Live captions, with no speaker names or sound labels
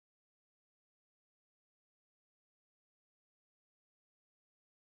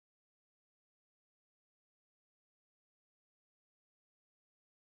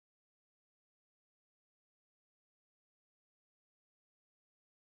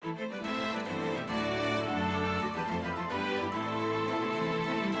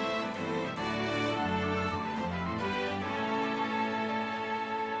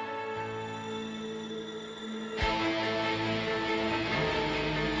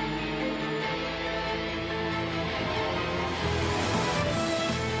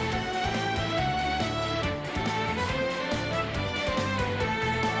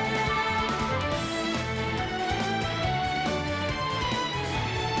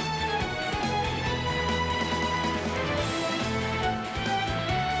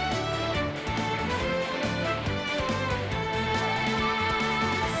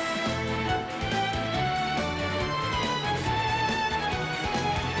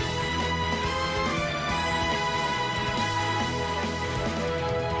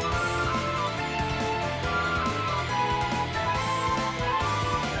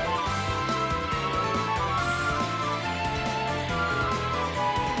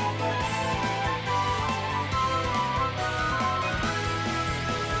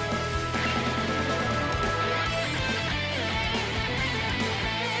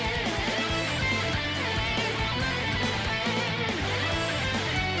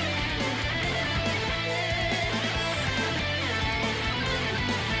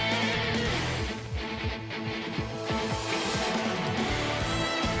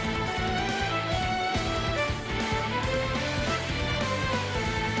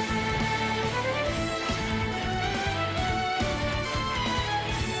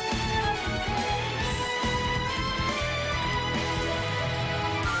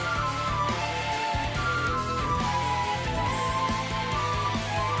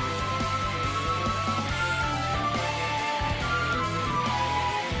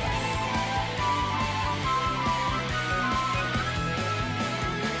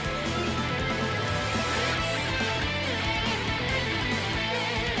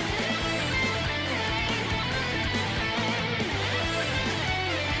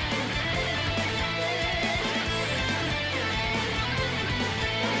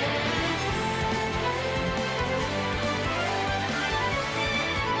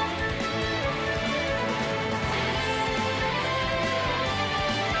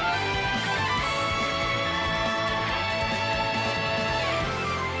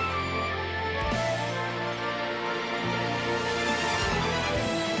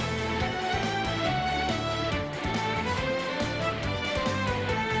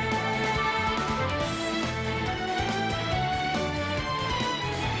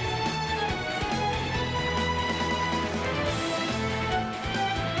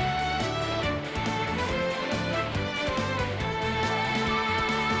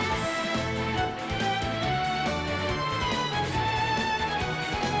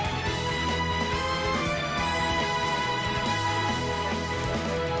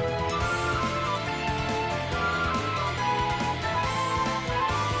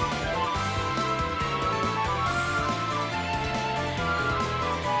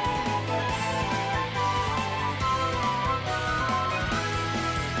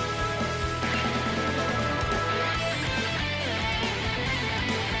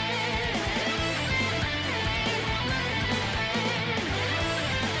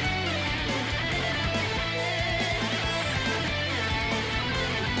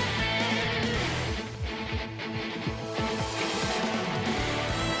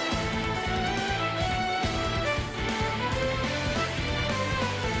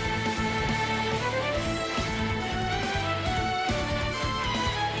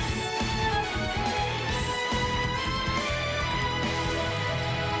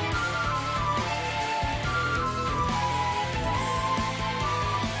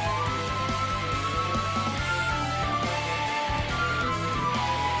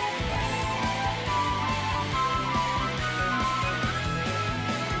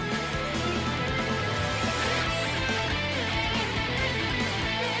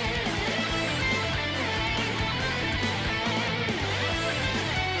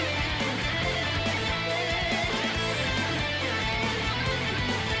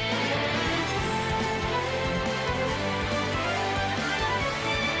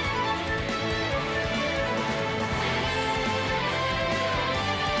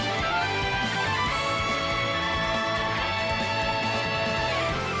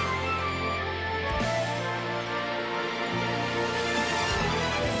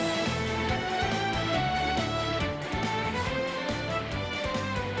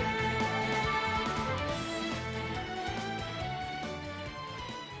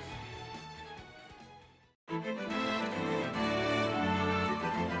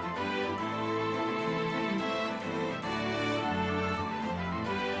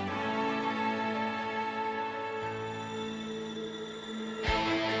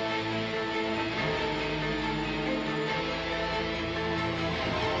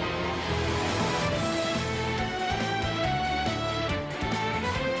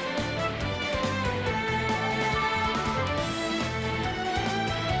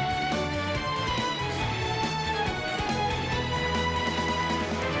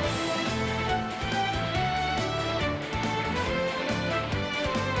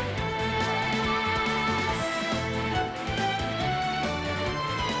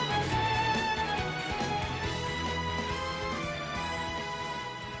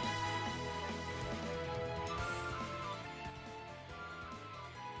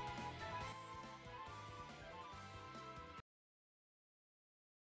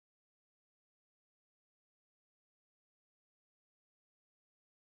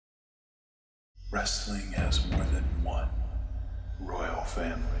Wrestling has more than one royal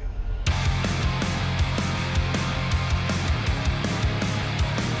family.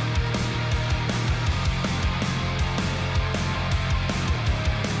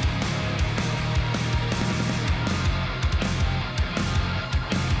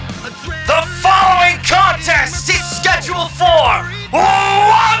 The following contest is scheduled for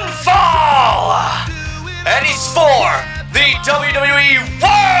one fall, and he's for the WWE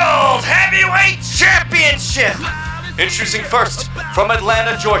World Heavyweight Championship. Introducing first from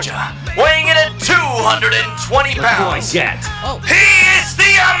Atlanta, Georgia, weighing in at 220 pounds. He is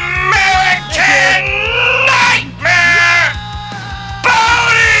the American Nightmare,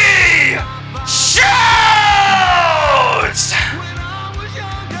 Bodie Shoots!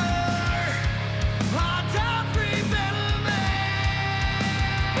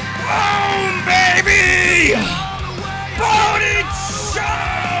 Boom, baby! Bodie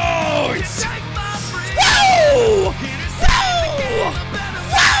Shoots! Woo! Woo!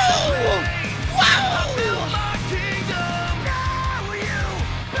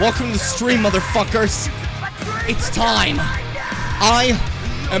 Welcome to the stream, motherfuckers. It's time. I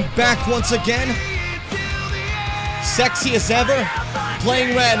am back once again. Sexy as ever.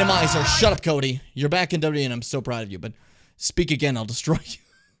 Playing Randomizer. Shut up, Cody. You're back in WWE and I'm so proud of you, but speak again, I'll destroy you.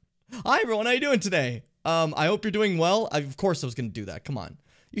 Hi, everyone. How you doing today? I hope you're doing well. Of course I was going to do that. Come on.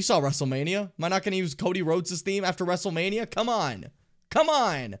 You saw WrestleMania. Am I not going to use Cody Rhodes' theme after WrestleMania? Come on. Come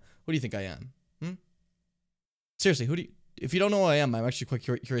on. Who do you think I am? Seriously, who do you... If you don't know who I am, I'm actually quite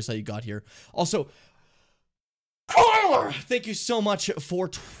curious how you got here. Also, Carler, thank you so much for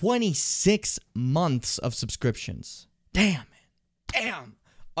 26 months of subscriptions. Damn, man. Damn.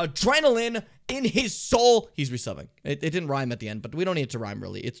 Adrenaline in his soul. He's resubbing. It didn't rhyme at the end, but we don't need it to rhyme,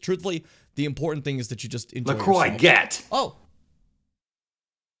 really. It's truthfully, the important thing is that you just enjoy LaCroix, yourself. get! Oh.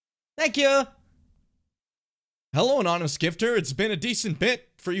 Thank you. Hello, anonymous gifter. It's been a decent bit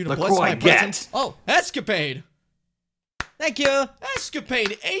for you to bless my presence. Oh, Escapade. Thank you.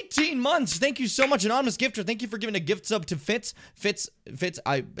 Escapade, 18 months. Thank you so much, anonymous gifter. Thank you for giving a gift sub to Fitz. Fitz,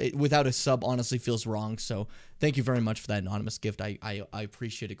 without a sub honestly feels wrong, so thank you very much for that anonymous gift. I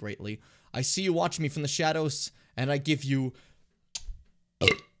appreciate it greatly. I see you watching me from the shadows, and I give you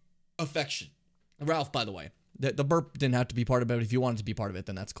affection. Ralph, by the way. The burp didn't have to be part of it, but if you wanted to be part of it,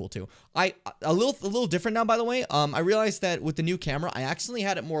 then that's cool too. A little different now, by the way. I realized that with the new camera, I accidentally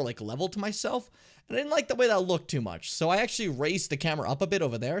had it more like level to myself, and I didn't like the way that looked too much. So I actually raised the camera up a bit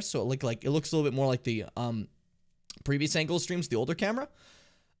over there, so it looks a little bit more like the previous angle streams, the older camera.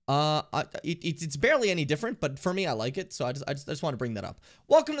 It's barely any different, but for me, I like it, so I just want to bring that up.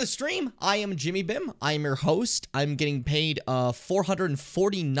 Welcome to the stream. I am Jimmy Bim. I am your host. I'm getting paid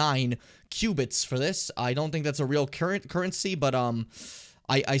 449 qubits for this. I don't think that's a real currency, but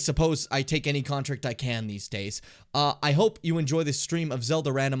I suppose I take any contract I can these days. I hope you enjoy this stream of Zelda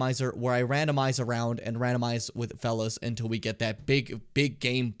Randomizer, where I randomize around and randomize with fellas until we get that big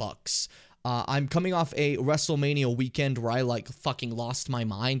game bucks. I'm coming off a WrestleMania weekend where I, like, fucking lost my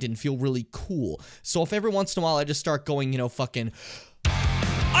mind and feel really cool. So if every once in a while I just start going, you know, fucking...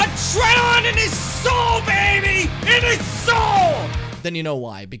 Adrenaline in his soul, baby! In his soul! Then you know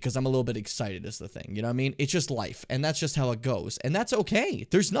why, because I'm a little bit excited is the thing, you know what I mean? It's just life, and that's just how it goes, and that's okay.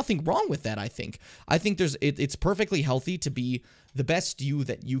 There's nothing wrong with that, I think. I think it's perfectly healthy to be the best you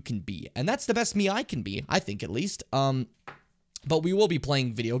that you can be, and that's the best me I can be, I think at least. But we will be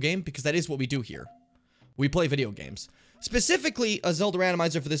playing video game, because that is what we do here. We play video games. Specifically, a Zelda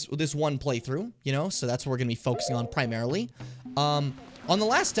Randomizer for this one playthrough, you know? So that's what we're going to be focusing on primarily. On the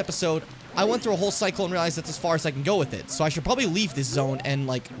last episode, I went through a whole cycle and realized that's as far as I can go with it. So I should probably leave this zone and,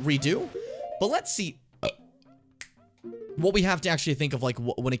 like, redo. But let's see what we have to actually think of, like,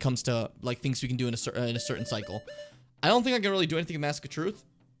 when it comes to, like, things we can do in a certain cycle. I don't think I can really do anything in Mask of Truth.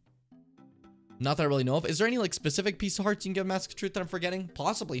 Not that I really know of. Is there any, like, specific piece of hearts you can give Mask of Truth that I'm forgetting?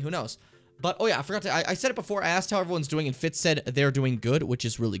 Possibly. Who knows? But, oh yeah, I forgot to... I said it before. I asked how everyone's doing, and Fitz said they're doing good, which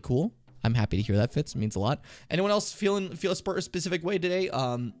is really cool. I'm happy to hear that, Fitz. It means a lot. Anyone else feel a specific way today?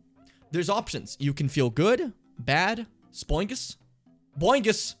 There's options. You can feel good, bad, spoingus,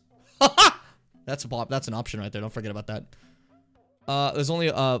 boingus. That's an option right there. Don't forget about that. There's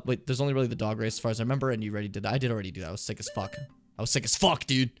only really the dog race as far as I remember, and you already did that. I did already do that. I was sick as fuck. I was sick as fuck,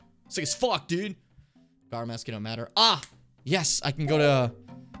 dude. Sick as fuck, dude. Gar mask, it don't matter. Ah! Yes, I can go to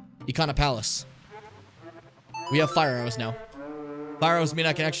Ikana Palace. We have fire arrows now. Fire arrows mean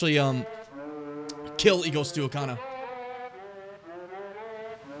I can actually, kill Ego Stu Ikana.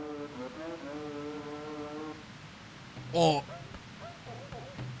 Oh.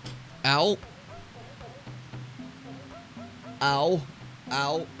 Ow. Ow.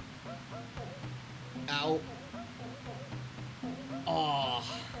 Ow. Ow.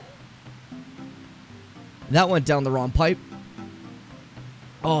 Oh. That went down the wrong pipe.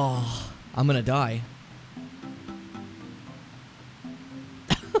 Oh, I'm gonna die.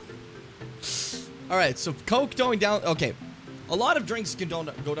 Alright, so Coke going down... Okay, a lot of drinks can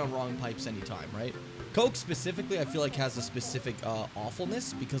go down wrong pipes anytime, right? Coke specifically, I feel like has a specific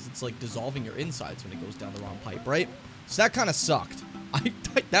awfulness because it's like dissolving your insides when it goes down the wrong pipe, right? So that kind of sucked.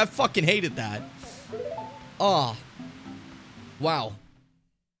 I fucking hated that. Oh. Wow.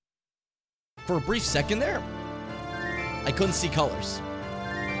 For a brief second there, I couldn't see colors.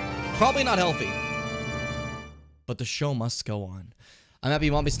 Probably not healthy. But the show must go on. I'm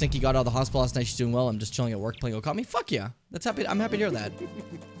happy Mommy Stinky got out of the hospital last night. She's doing well. I'm just chilling at work playing Okami. Fuck yeah. I'm happy to hear that.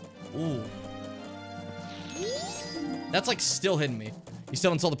 Ooh. That's like still hitting me. You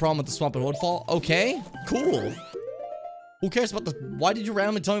still haven't solved the problem with the swamp and woodfall? Okay. Cool. Who cares about the... Why did you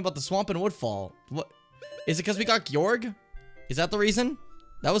randomly tell me about the swamp and woodfall? What? Is it because we got Georg? Is that the reason?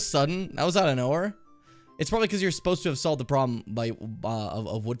 That was sudden. That was out of nowhere. It's probably because you're supposed to have solved the problem by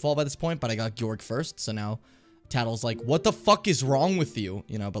of woodfall by this point, but I got Georg first, so now Tattle's like, what the fuck is wrong with you?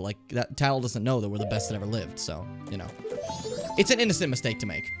 You know, but like, that Tattle doesn't know that we're the best that ever lived, so, you know. It's an innocent mistake to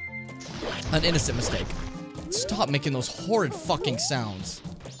make. An innocent mistake. Stop making those horrid fucking sounds.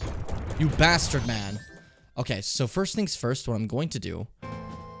 You bastard, man. Okay, so first things first, what I'm going to do...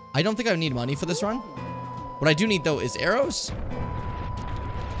 I don't think I need money for this run. What I do need, though, is arrows.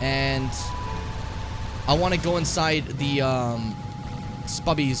 And... I want to go inside the,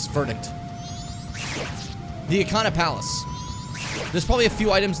 Spubby's verdict. The Ikana Palace. There's probably a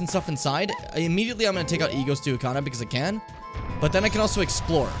few items and stuff inside. Immediately, I'm going to take out Egos to Ikana because I can. But then I can also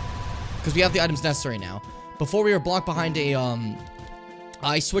explore. Because we have the items necessary now. Before we were blocked behind a,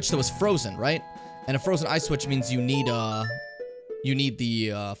 ice switch that was frozen, right? And a frozen ice switch means you need the,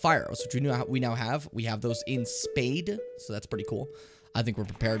 fire arrows, which we now have. We have those in spade, so that's pretty cool. I think we're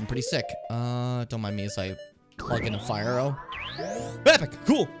prepared and pretty sick. Don't mind me as I plug in a fire arrow. Epic!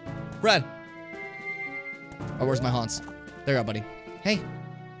 Cool! Red! Oh, where's my Hans? There you go, buddy. Hey.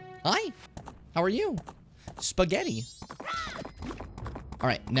 Hi. How are you? Spaghetti.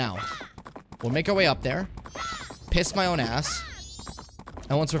 Alright, now. We'll make our way up there. Piss my own ass.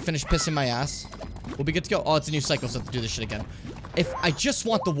 And once we're finished pissing my ass, we'll be good to go. Oh, it's a new cycle, so I have to do this shit again. If I just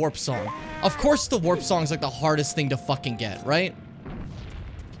want the warp song. Of course the warp song is like the hardest thing to fucking get, right?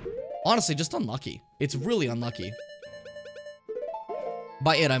 Honestly, just unlucky. It's really unlucky.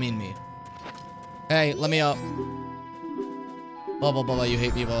 By it, I mean me. Hey, let me up. Blah, blah, blah, blah, you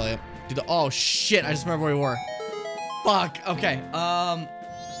hate me, blah, blah. Dude, oh, shit, I just remember where we were. Fuck, okay,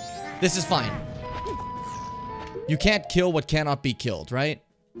 this is fine. You can't kill what cannot be killed, right?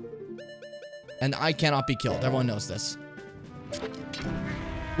 And I cannot be killed. Everyone knows this.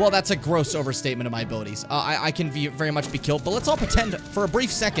 Well, that's a gross overstatement of my abilities. I can very much be killed, but let's all pretend for a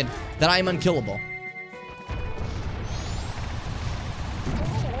brief second that I am unkillable.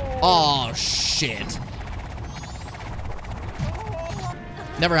 Oh, shit.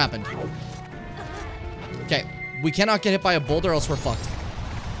 Never happened. Okay, we cannot get hit by a boulder, else we're fucked.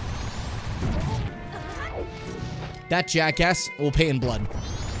 That jackass will pay in blood.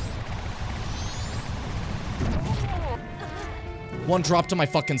 One drop to my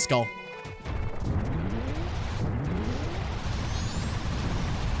fucking skull.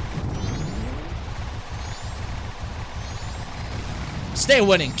 Stay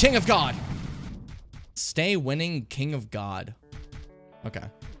winning, King of God. Stay winning, King of God. Okay.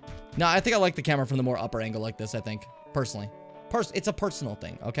 No, I think I like the camera from the more upper angle like this, I think. Personally. It's a personal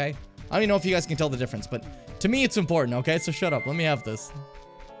thing, okay? I don't even know if you guys can tell the difference, but to me it's important, okay? So shut up. Let me have this.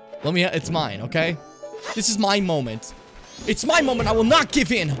 It's mine, okay? This is my moment. It's my moment. I will not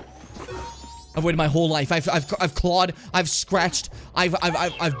give in. I've waited my whole life. I've clawed. I've scratched.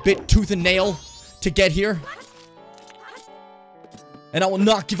 I've bit tooth and nail to get here. And I will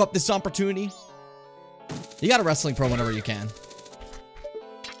not give up this opportunity. You got a wrestling pro whenever you can.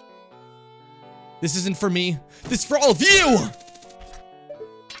 This isn't for me. This is for all of you.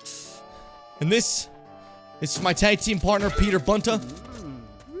 And this is for my tag team partner, Peter Bunta.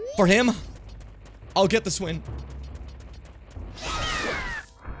 For him, I'll get this win.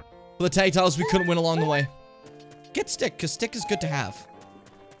 For the tag titles we couldn't win along the way. Get Stick, because Stick is good to have.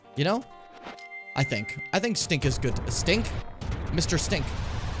 You know? I think Stink is good. Stink? Mr. Stink.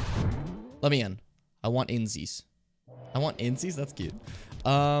 Let me in. I want insies. I want insies? That's cute.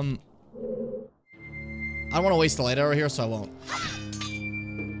 I don't want to waste the light arrow here, so I won't.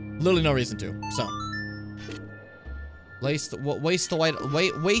 Literally no reason to, so. Waste the white arrow.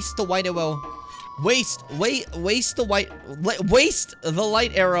 Waste the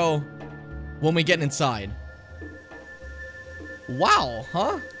light arrow when we get inside. Wow,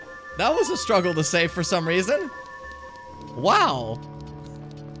 huh? That was a struggle to say for some reason. Wow.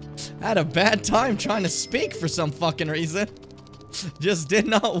 I had a bad time trying to speak for some fucking reason. Just did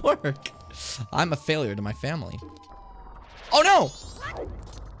not work. I'm a failure to my family. Oh no!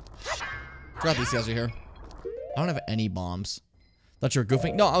 Forgot these guys are here. I don't have any bombs. Thought you were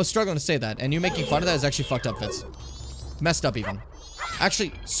goofing. No, I was struggling to say that. And you making fun of that is actually fucked up, Fitz. Messed up even.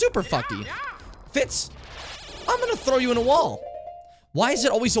 Actually, super fucky. Fitz, I'm gonna throw you in a wall. Why is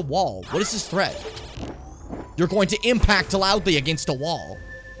it always a wall? What is this threat? You're going to impact loudly against a wall.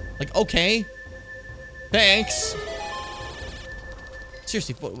 Like, okay. Thanks.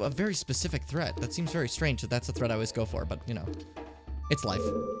 Seriously, a very specific threat. That seems very strange that that's the threat I always go for, but, you know. It's life.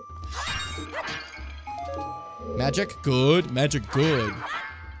 Magic? Good. Magic, good.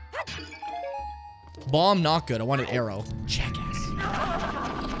 Bomb, not good. I wanted arrow. Jackass.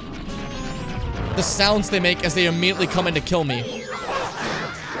 The sounds they make as they immediately come in to kill me.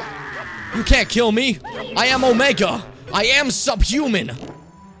 You can't kill me. I am Omega. I am subhuman.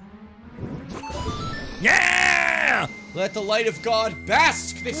 Yeah! Let the light of God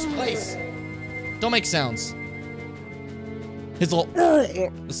bask this place. Don't make sounds. His little...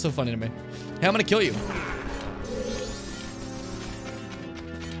 It's so funny to me. Hey, I'm gonna kill you.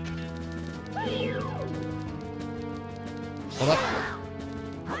 Hold up.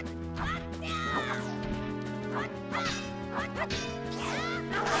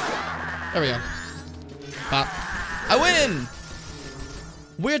 There we go. Pop. I win!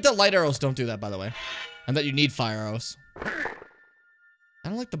 Weird that light arrows don't do that, by the way. And that you need fire arrows. I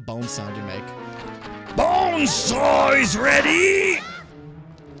don't like the bone sound you make. Bone saw is ready!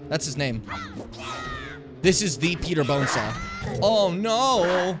 That's his name. This is the Peter Bonesaw. Oh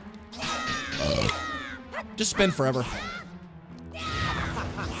no! Just spin forever.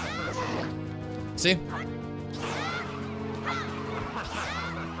 See?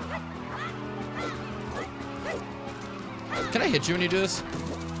 Can I hit you when you do this?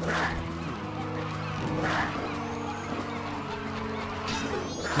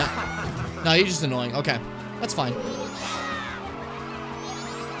 No. No, you're just annoying. Okay. That's fine.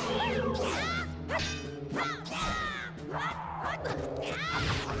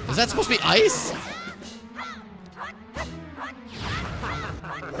 Is that supposed to be ice?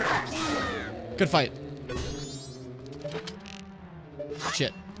 Good fight.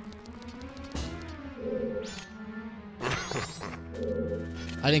 Shit.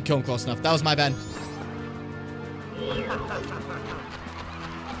 I didn't kill him close enough. That was my bad.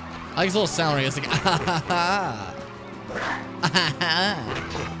 I like his little sound where he's like, ah, ha, ha.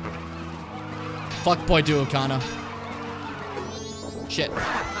 Fuck boy duo Kana. Shit.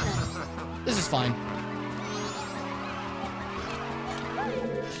 This is fine.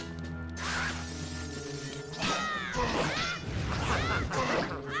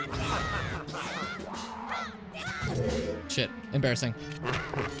 Shit. Embarrassing.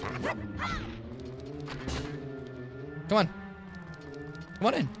 Come on. Come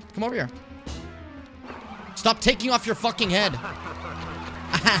on in. Come over here. Stop taking off your fucking head.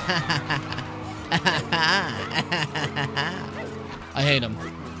 I hate him.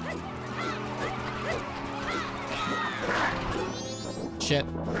 Shit.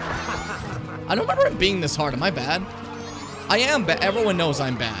 I don't remember it being this hard. Am I bad? I am bad. Everyone knows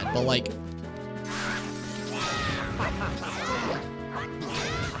I'm bad, but like...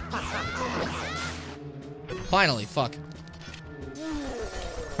 Finally, fuck.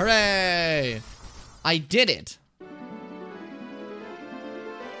 Hooray! I did it.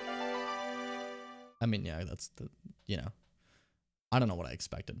 I mean, yeah, that's the, you know. I don't know what I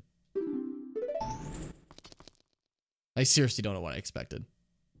expected. I seriously don't know what I expected.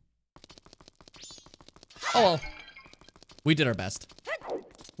 Oh well. We did our best.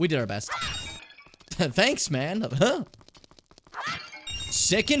 We did our best. Thanks, man. Huh?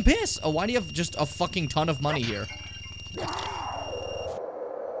 Sick and piss. Oh, why do you have just a fucking ton of money here?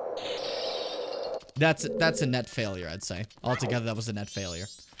 That's a net failure, I'd say. Altogether, that was a net failure.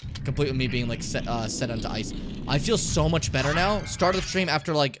 Complete with me being like set onto ice. I feel so much better now. Start of the stream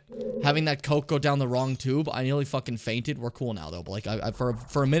after like having that coke go down the wrong tube. I nearly fucking fainted. We're cool now though. But like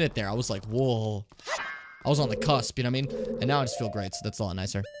for a minute there, I was like, whoa. I was on the cusp, you know what I mean? And now I just feel great, so that's a lot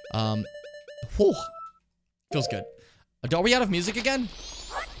nicer. Whew. Feels good. Are we out of music again?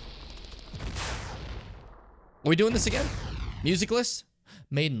 Are we doing this again? Musicless?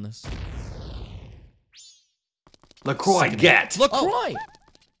 Maidenless. LaCroix, get! LaCroix! Oh.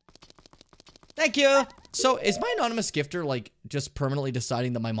 Thank you! So, is my anonymous gifter, like, just permanently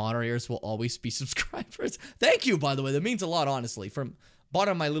deciding that my moderators will always be subscribers? Thank you, by the way. That means a lot, honestly. From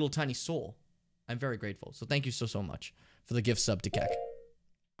bottom of my little tiny soul. I'm very grateful. So thank you so much for the gift sub to Keck.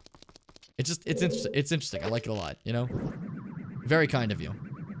 It's interesting. I like it a lot, you know? Very kind of you.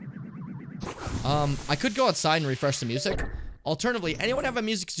 I could go outside and refresh the music. Alternatively, anyone have a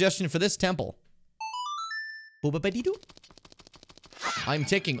music suggestion for this temple? I'm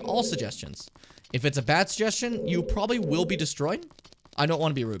taking all suggestions. If it's a bad suggestion, you probably will be destroyed. I don't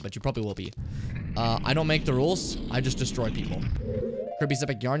want to be rude, but you probably will be. I don't make the rules. I just destroy people. Kirby's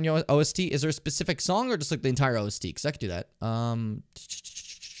Epic Yarn OST. Is there a specific song or just like the entire OST? Because I could do that.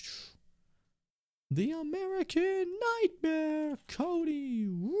 The American Nightmare, Cody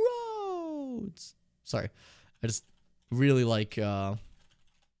Rhodes. Sorry, I just really like that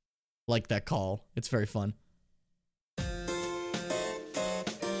call. It's very fun.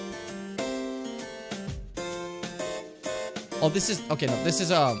 Oh, this is okay. No, this is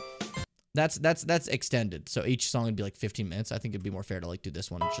that's extended. So each song would be like 15 minutes. I think it'd be more fair to like do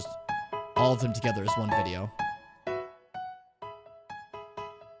this one. It's just all of them together as one video.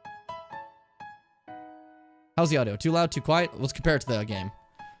 How's the audio? Too loud? Too quiet? Let's compare it to the game.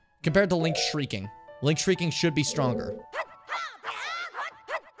 Compared to Link shrieking. Link shrieking should be stronger.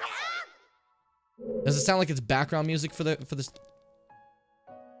 Does it sound like it's background music for this?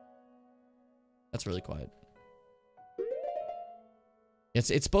 That's really quiet. It's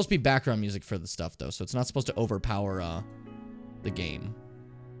supposed to be background music for the stuff though, so it's not supposed to overpower the game.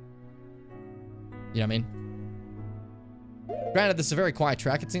 You know what I mean? Granted, this is a very quiet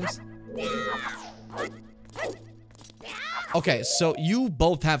track, it seems. Okay, so you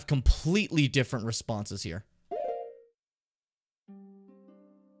both have completely different responses here.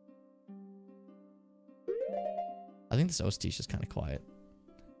 I think this OST is just kind of quiet,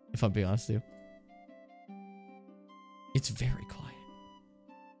 if I'm being honest with you. It's very quiet.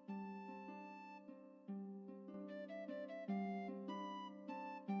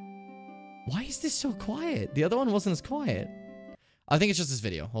 Why is this so quiet? The other one wasn't as quiet. I think it's just this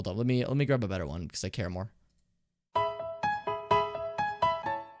video. Hold on, let me grab a better one because I care more.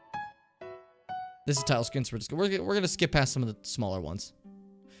 This is title screen, so we're gonna skip past some of the smaller ones.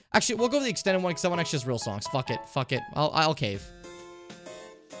 Actually, we'll go to the extended one because that one actually has real songs. Fuck it. I'll cave.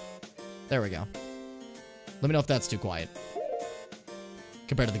 There we go. Let me know if that's too quiet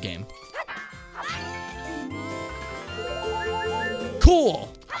compared to the game.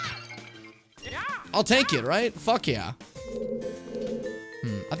 Cool. I'll take it, right? Fuck yeah.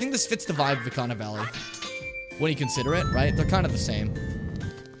 I think this fits the vibe of Vikana Valley. When you consider it, right? They're kind of the same.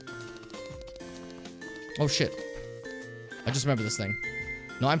 Oh shit. I just remember this thing.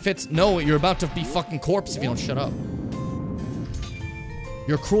 No, I'm Fitz. No, you're about to be fucking corpse if you don't shut up.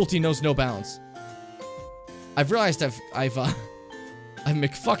 Your cruelty knows no bounds. I've realized I've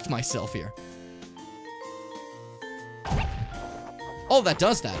McFucked myself here. Oh, that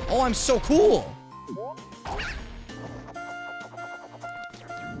does that. Oh, I'm so cool.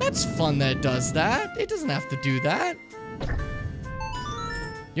 That's fun that it does that. It doesn't have to do that.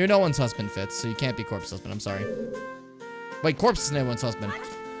 You're no one's husband, Fitz, so you can't be Corpse's husband. I'm sorry. Wait, Corpse is no one's husband.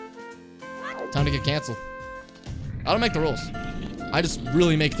 Time to get canceled. I don't make the rules. I just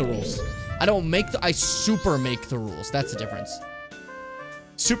really make the rules. I don't make the- I super make the rules. That's the difference.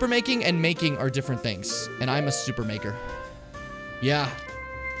 Super making and making are different things. And I'm a super maker. Yeah.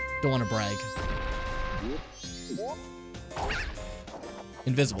 Don't want to brag.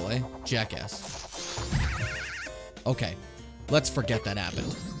 Invisible, eh? Jackass. Okay. Let's forget that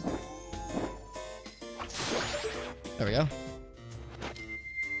happened. There we go.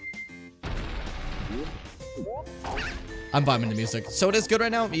 I'm vibing the music. So it is good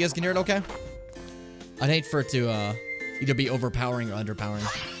right now? You guys can hear it okay? I'd hate for it to either be overpowering or underpowering.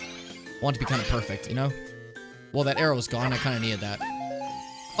 I want it to be kind of perfect, you know? Well, that arrow was gone. I kind of needed that.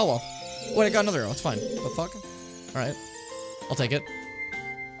 Oh, well. Wait, I got another arrow. It's fine. The fuck? Alright. I'll take it.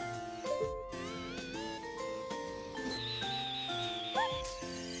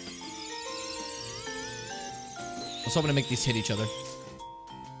 I was hoping to make these hit each other.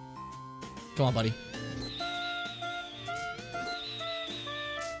 Come on, buddy.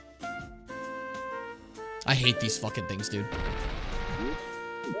 I hate these fucking things, dude.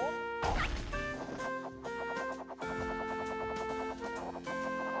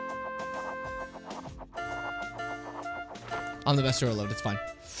 I'm the best hero load, it's fine.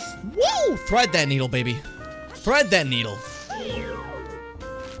 Woo! Thread that needle, baby. Thread that needle.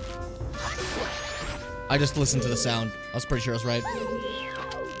 I just listened to the sound. I was pretty sure I was right.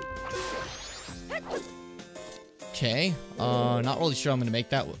 Okay. Not really sure I'm gonna make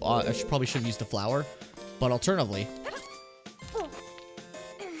that. I probably should have used the flower. But alternatively.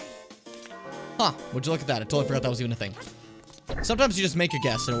 Huh. Would you look at that? I totally forgot that was even a thing. Sometimes you just make a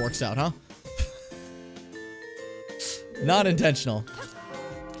guess and it works out, huh? Not intentional.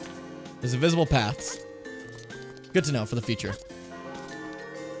 There's invisible paths. Good to know for the future.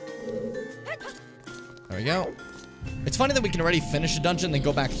 There we go. It's funny that we can already finish a dungeon, then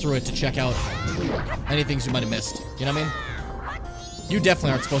go back through it to check out any things you might have missed. You know what I mean? You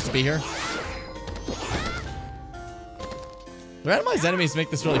definitely aren't supposed to be here. The randomized enemies make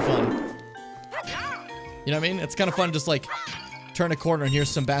this really fun. You know what I mean? It's kind of fun just like turn a corner and here's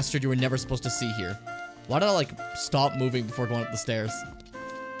some bastard you were never supposed to see here. Why did I like stop moving before going up the stairs?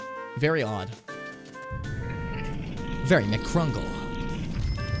 Very odd. Very McCrungle.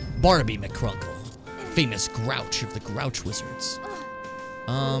 Barnaby McCrungle. Famous Grouch of the Grouch Wizards.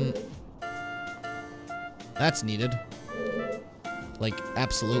 That's needed. Like,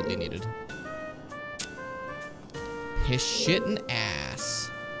 absolutely needed. Piss, shit, and ass.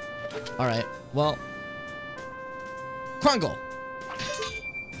 Alright, well. Krungle!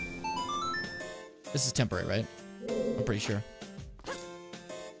 This is temporary, right? I'm pretty sure.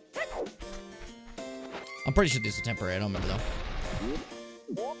 I'm pretty sure these are temporary. I don't remember,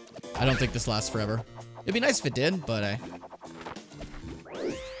 though. I don't think this lasts forever. It'd be nice if it did, but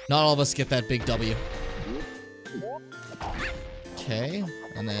not all of us get that big W. Okay,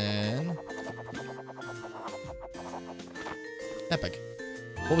 and then... Epic.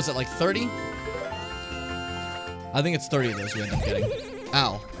 What was it, like 30? I think it's 30 of those we end up getting.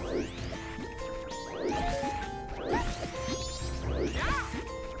 Ow.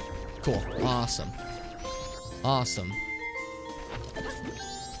 Cool. Awesome. Awesome.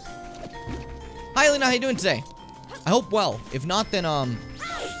 Hi, Elena. How you doing today? I hope well. If not, then,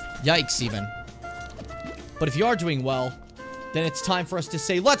 yikes, even. But if you are doing well, then it's time for us to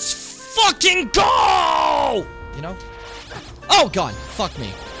say, let's fucking go! You know? Oh, God. Fuck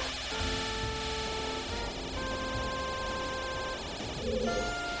me.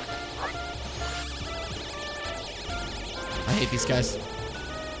 I hate these guys.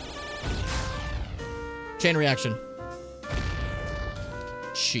 Chain reaction.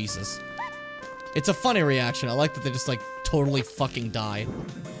 Jesus. It's a funny reaction. I like that they just, like, totally fucking die.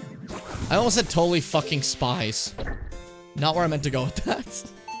 I almost said totally fucking spies. Not where I meant to go with that.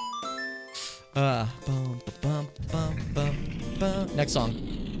 Next song.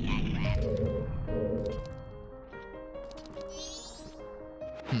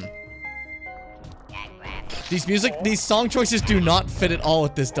 These song choices do not fit at all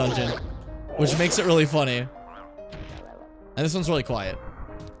with this dungeon, which makes it really funny. And this one's really quiet.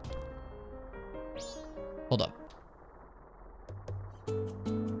 Hold up.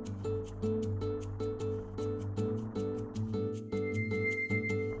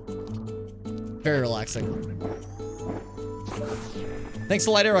 Very relaxing. Thanks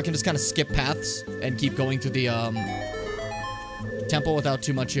to Light Arrow, I can just kind of skip paths and keep going through the temple without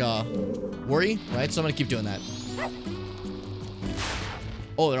too much worry, right? So I'm gonna keep doing that.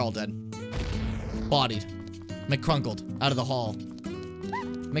 Oh, they're all dead. Bodied. McCrunkled out of the hall.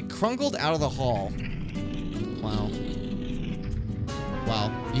 McCrunkled out of the hall. Wow.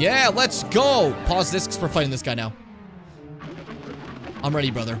 Wow. Yeah, let's go! Pause this because we're fighting this guy now. I'm ready,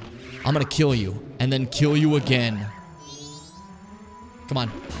 brother. I'm gonna kill you. And then kill you again. Come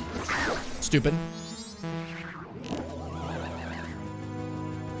on. Stupid.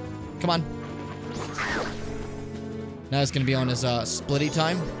 Come on. Now it's gonna be on his splitty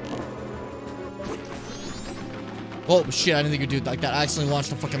time. Oh shit, I didn't think you'd do it like that. I accidentally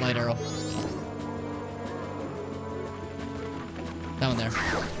launched a fucking light arrow. That one there.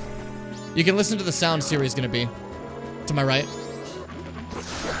 You can listen to the sound Siri's gonna be. To my right.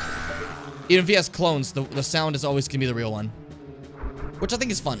 Even if he has clones, the sound is always gonna be the real one. Which I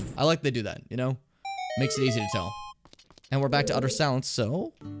think is fun. I like they do that, you know? Makes it easy to tell. And we're back to utter silence,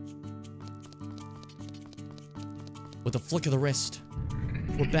 so... With a flick of the wrist,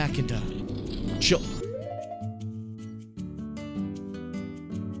 we're back into... chill.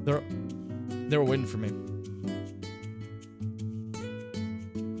 They were waiting for me.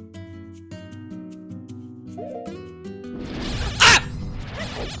 Ah!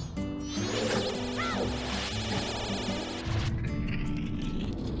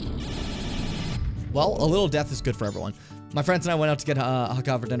 Well, a little death is good for everyone. My friends and I went out to get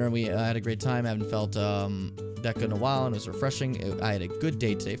Hakka for dinner, and we had a great time. I haven't felt that good in a while, and it was refreshing. I had a good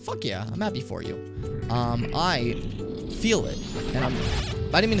day today. Fuck yeah, I'm happy for you. I feel it, and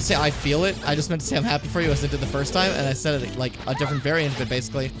I didn't mean to say I feel it. I just meant to say I'm happy for you as I did the first time, and I said it like a different variant of it,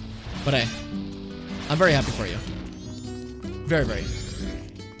 basically. But hey, I'm very happy for you. Very, very.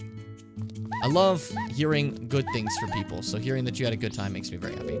 I love hearing good things from people, so hearing that you had a good time makes me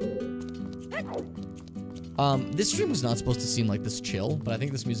very happy. This stream was not supposed to seem like this chill, but I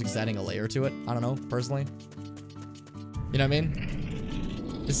think this music's adding a layer to it. I don't know, personally. You know what I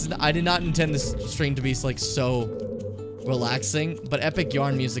mean? I did not intend this stream to be like so relaxing, but epic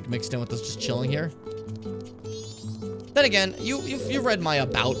yarn music mixed in with us just chilling here. Then again, you've read my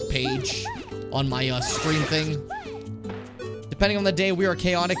about page on my stream thing. Depending on the day, we are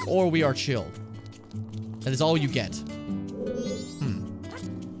chaotic or we are chill. That is all you get.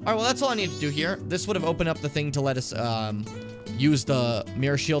 Alright, well, that's all I need to do here. This would have opened up the thing to let us use the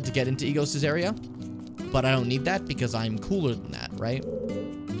mirror shield to get into Egos' area. But I don't need that because I'm cooler than that, right?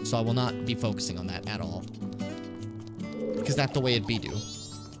 So I will not be focusing on that at all. Because that's the way it be do.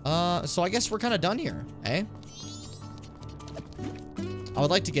 So I guess we're kind of done here, eh? I would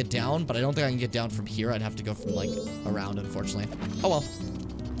like to get down, but I don't think I can get down from here. I'd have to go from, like, around, unfortunately. Oh, well.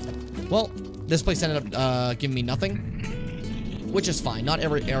 Well, this place ended up giving me nothing. Which is fine. Not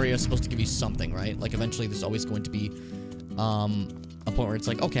every area is supposed to give you something, right? Like, eventually there's always going to be a point where it's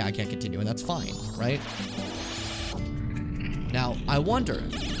like, okay, I can't continue, and that's fine, right? Now, I wonder,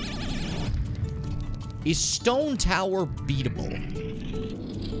 is Stone Tower beatable?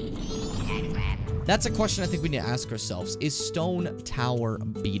 That's a question I think we need to ask ourselves. Is Stone Tower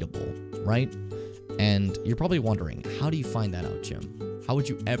beatable, right? And you're probably wondering, how do you find that out, Jim? How would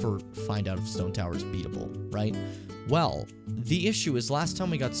you ever find out if Stone Tower is beatable, right? Well, the issue is last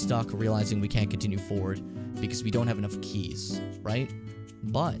time we got stuck realizing we can't continue forward because we don't have enough keys, right?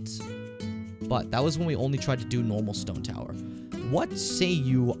 But that was when we only tried to do normal Stone Tower. What say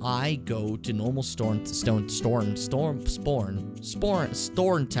I go to normal Stone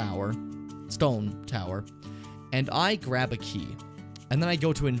Tower, and I grab a key. And then I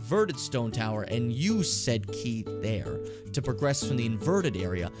go to inverted Stone Tower and use said key there to progress from the inverted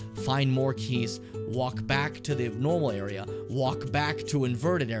area, find more keys, walk back to the normal area, walk back to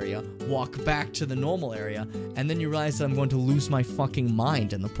inverted area, walk back to the normal area, and then you realize that I'm going to lose my fucking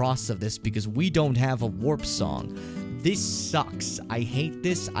mind in the process of this because we don't have a warp song. This sucks. I hate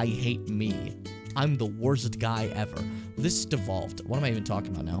this. I hate me. I'm the worst guy ever. This is devolved. What am I even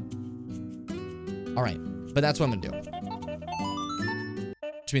talking about now? Alright, but that's what I'm gonna do.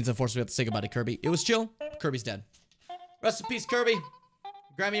 Which means, unfortunately, we have to say goodbye to Kirby. It was chill. Kirby's dead. Rest in peace, Kirby.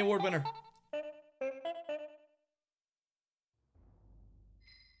 Grammy Award winner.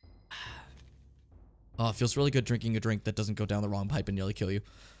 Oh, it feels really good drinking a drink that doesn't go down the wrong pipe and nearly kill you.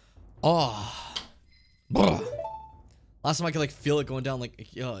 Oh. Ugh. Last time I could, like, feel it going down, like,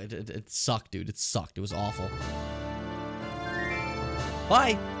 oh, it sucked, dude. It sucked. It was awful.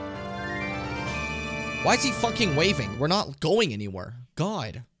 Bye. Why is he fucking waving? We're not going anywhere.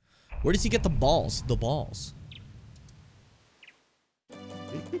 God. Where does he get the balls? The balls.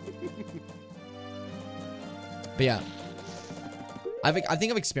 But yeah. I think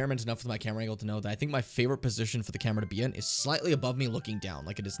I've experimented enough with my camera angle to know that I think my favorite position for the camera to be in is slightly above me looking down,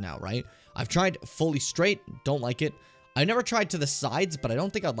 like it is now, right? I've tried fully straight. Don't like it. I never tried to the sides, but I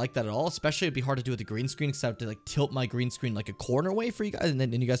don't think I'd like that at all. Especially it'd be hard to do with the green screen because I have to like tilt my green screen like a corner way for you guys, and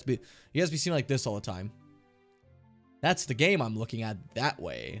then you guys be seeing like this all the time. That's the game I'm looking at that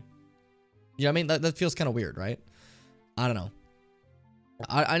way. You know what I mean? That feels kind of weird, right? I don't know.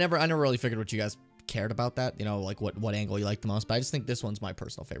 I never really figured what you guys cared about that. You know, like what angle you like the most. But I just think this one's my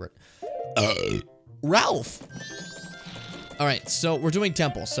personal favorite. Ralph! Alright, so we're doing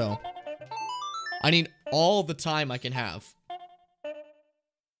temple, so I need all the time I can have.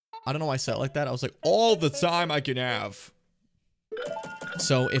 I don't know why I said it like that. I was like, all the time I can have.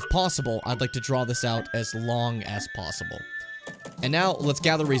 So, if possible, I'd like to draw this out as long as possible. And now, let's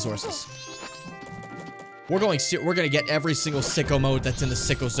gather resources. We're gonna get every single sicko mode that's in the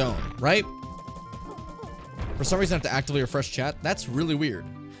sicko zone, right? For some reason, I have to actively refresh chat. That's really weird.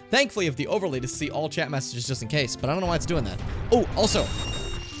 Thankfully, I have the overlay to see all chat messages just in case, but I don't know why it's doing that. Oh, also,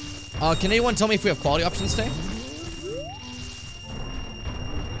 can anyone tell me if we have quality options today?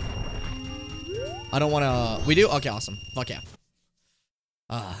 I don't wanna... We do? Okay, awesome. Fuck yeah.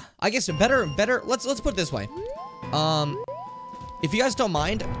 I guess better, let's put it this way. If you guys don't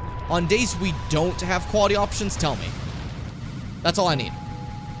mind, on days we don't have quality options, tell me. That's all I need.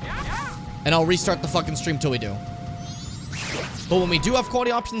 And I'll restart the fucking stream till we do. But when we do have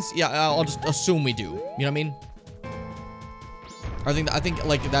quality options, yeah, I'll just assume we do. You know what I mean? I think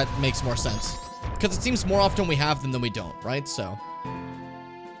like that makes more sense. Because it seems more often we have them than we don't, right? So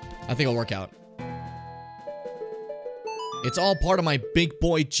I think it'll work out. It's all part of my big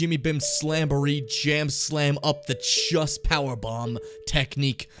boy Jimmy Bim Slamboree jam slam up the just power bomb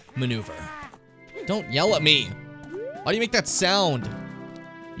technique maneuver. Don't yell at me. Why do you make that sound?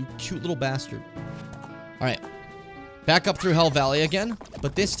 You cute little bastard. Alright. Back up through Hell Valley again.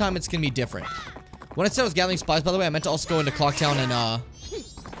 But this time it's gonna be different. When I said I was gathering supplies, by the way, I meant to also go into Clocktown and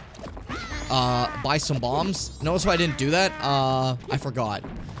buy some bombs. Notice why I didn't do that? I forgot.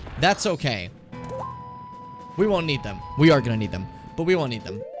 That's okay. We won't need them. We are gonna need them, but we won't need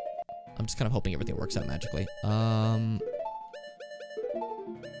them. I'm just kind of hoping everything works out magically. I'm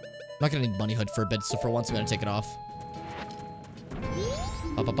not gonna need Money Hood for a bit, so for once I'm gonna take it off.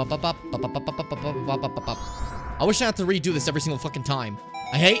 I wish I had to redo this every single fucking time.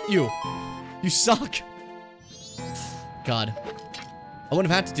 I hate you. You suck. God. I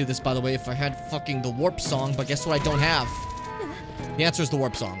wouldn't have had to do this, by the way, if I had fucking the warp song, but guess what I don't have? The answer is the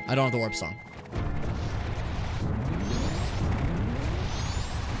warp song. I don't have the warp song.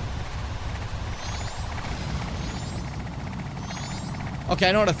 Okay,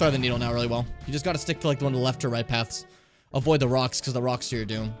 I know how to throw the needle now really well. You just gotta stick to like the one of the left or right paths. Avoid the rocks, because the rocks are your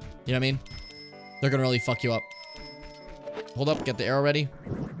doom. You know what I mean? They're gonna really fuck you up. Hold up, get the arrow ready.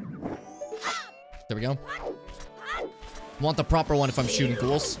 There we go. Want the proper one if I'm shooting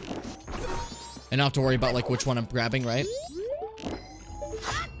ghouls. And not have to worry about like which one I'm grabbing, right?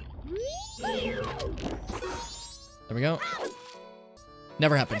 There we go.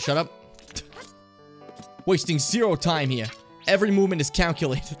 Never happened, shut up. Wasting 0 time here. Every movement is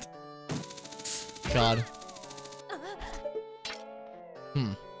calculated. God.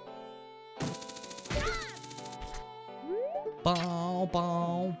 Bow,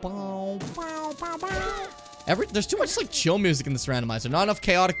 bow, bow, bow, bow, bow. There's too much like chill music in this randomizer. Not enough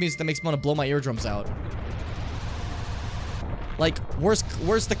chaotic music that makes me want to blow my eardrums out. Like, where's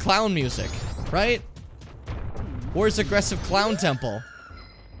the clown music, right? Where's aggressive clown temple?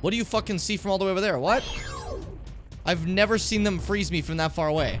 What do you fucking see from all the way over there? What? I've never seen them freeze me from that far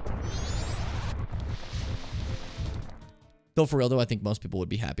away. Though for real though, I think most people would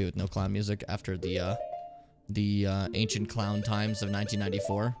be happy with no clown music after the ancient clown times of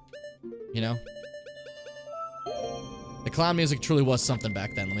 1994. You know? The clown music truly was something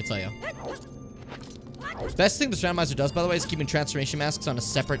back then, let me tell you. Best thing this randomizer does, by the way, is keeping transformation masks on a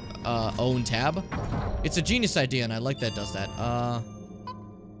separate, own tab. It's a genius idea, and I like that it does that.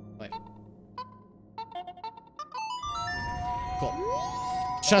 Wait. Cool.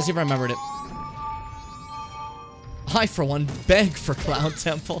 Just trying to see if I remembered it. I, for one, beg for Clown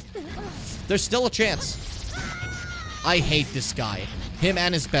Temple. There's still a chance. I hate this guy. Him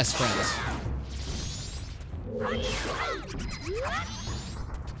and his best friends.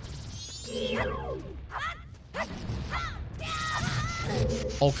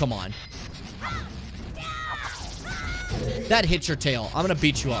 Oh, come on. That hits your tail. I'm gonna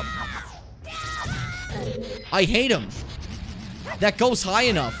beat you up. I hate him. That goes high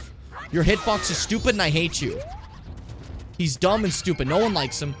enough. Your hitbox is stupid and I hate you. He's dumb and stupid. No one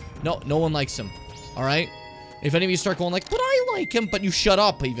likes him. No one likes him. Alright? If any of you start going like, but I like him, but you shut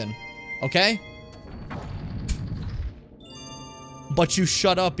up even. Okay? But you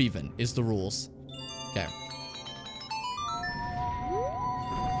shut up even, is the rules. Okay.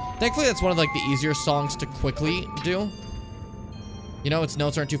 Thankfully, that's one of like the easier songs to quickly do. You know, its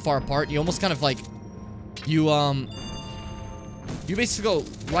notes aren't too far apart. You almost kind of like, you basically go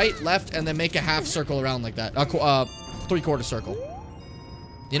right, left, and then make a half circle around like that. 3/4 circle.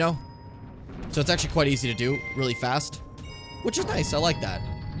 You know? So it's actually quite easy to do really fast. Which is nice. I like that.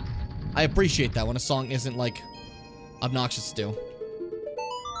 I appreciate that when a song isn't like obnoxious to do.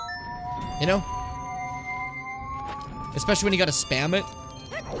 You know? Especially when you gotta spam it.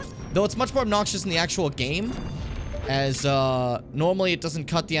 Though it's much more obnoxious in the actual game. As normally it doesn't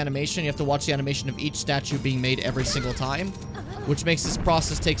cut the animation. You have to watch the animation of each statue being made every single time. Which makes this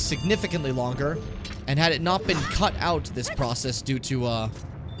process take significantly longer. And had it not been cut out, this process, due to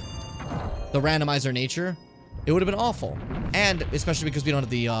the randomizer nature, it would have been awful. And especially because we don't have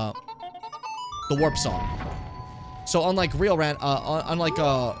the warp song. So unlike the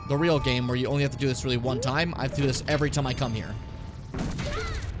real game where you only have to do this really one time, I have to do this every time I come here.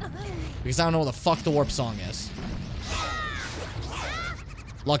 Because I don't know what the fuck the warp song is.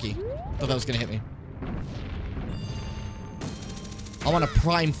 Lucky. Thought that was gonna hit me. I'm on a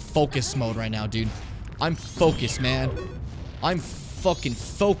prime focus mode right now, dude. I'm focused, man. I'm fucking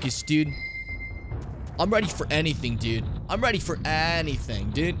focused, dude. I'm ready for anything, dude. I'm ready for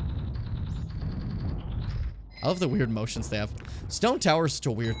anything, dude. I love the weird motions they have. Stone Tower is such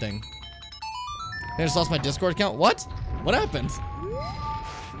a weird thing. I just lost my Discord account. What? What happened?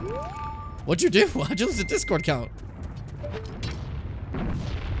 What'd you do? How'd you lose a Discord account?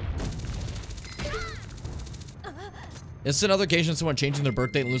 Is this another occasion of someone changing their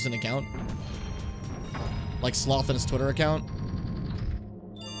birthday and losing an account? Like Sloth in his Twitter account?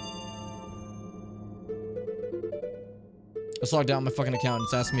 I just logged out on my fucking account and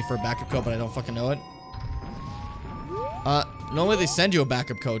it's asking me for a backup code, but I don't fucking know it. Normally they send you a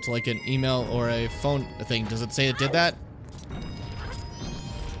backup code to like an email or a phone thing. Does it say it did that?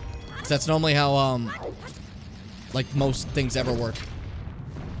 'Cause that's normally how, like most things ever work.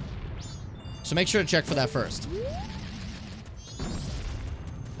 So make sure to check for that first.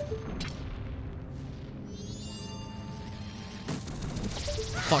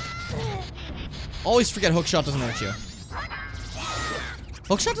 Fuck. Always forget hookshot doesn't hurt you.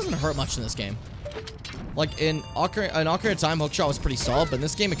 Hookshot doesn't hurt much in this game. Like in Ocarina of Time, hookshot was pretty solid, but in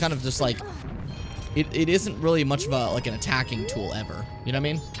this game it kind of just like it isn't really much of a like an attacking tool ever. You know what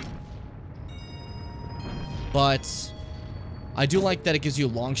I mean? But I do like that it gives you a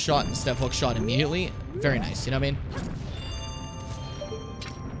long shot instead of hookshot immediately. Very nice, you know what I mean?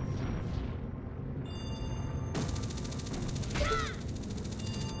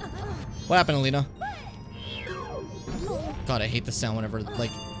 What happened, Alina? God, I hate the sound whenever,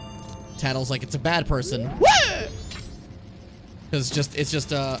 like, Tattle's like, it's a bad person. Because it's just,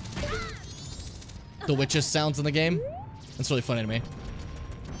 the witches sounds in the game. It's really funny to me.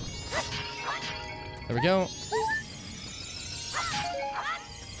 There we go.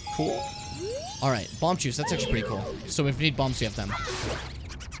 Cool. Alright, bomb juice. That's actually pretty cool. So if you need bombs, you have them.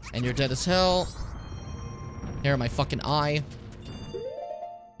 And you're dead as hell. Hair in my fucking eye.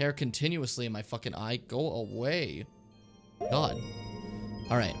 Hair continuously in my fucking eye. Go away. God.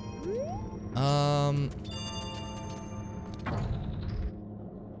 Alright. I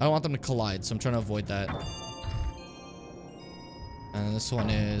don't want them to collide, so I'm trying to avoid that. And this one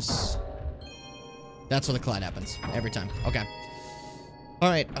is... That's where the collide happens. Every time. Okay.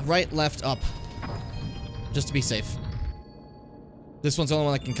 Alright. Right, left, up. Just to be safe. This one's the only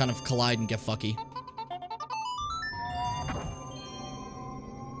one that can kind of collide and get fucky.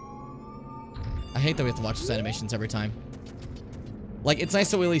 I hate that we have to watch these animations every time. Like, it's nice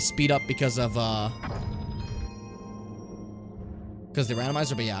that we at least speed up because of, because the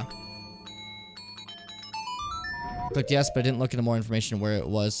randomizer, but yeah. Clicked yes, but I didn't look into more information where it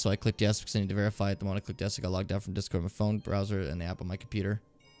was, so I clicked yes because I need to verify it. The moment I clicked yes, I got logged out from Discord on my phone, browser, and the app on my computer.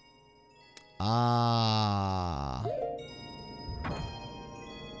 Ah.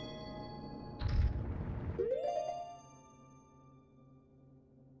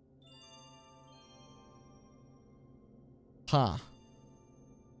 Huh.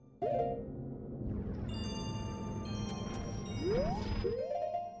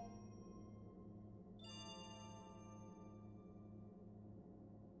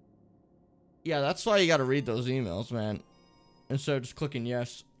 Yeah, that's why you gotta read those emails, man. Instead of just clicking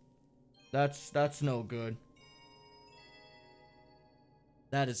yes. That's no good.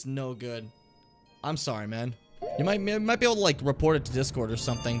 That is no good. I'm sorry, man. You might be able to, like, report it to Discord or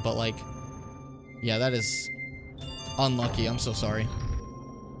something, but, like... Yeah, that is... unlucky. I'm so sorry.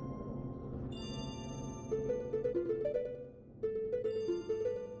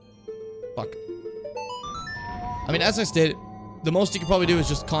 Fuck. I mean, as I stated, the most you can probably do is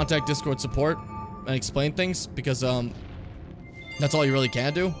just contact Discord support and explain things, because, that's all you really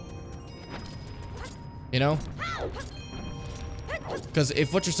can do. You know? Because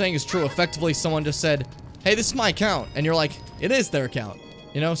if what you're saying is true, effectively someone just said, hey, this is my account, and you're like, it is their account.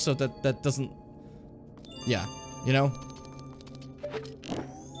 You know? So that doesn't... Yeah. You know?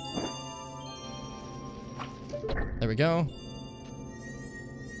 There we go.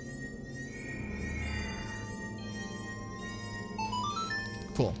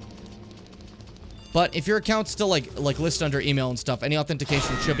 Cool. But if your account's still like listed under email and stuff, any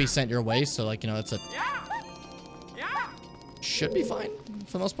authentication should be sent your way. So like, you know, it's a should be fine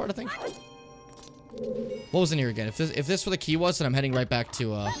for the most part, I think. What was in here again? If this where the key was, then I'm heading right back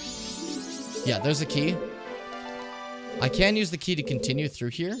to yeah, there's the key. I can use the key to continue through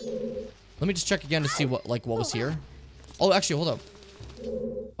here. Let me just check again to see what was here. Oh, actually, hold up.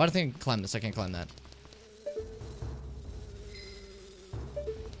 Why do I think I can climb this? I can't climb that.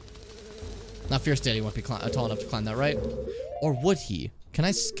 Not Fierce Daddy won't be tall enough to climb that, right? Or would he? Can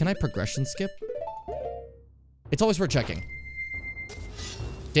I progression skip? It's always worth checking.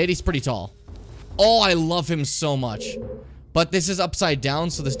 Daddy's pretty tall. Oh, I love him so much. But this is upside down,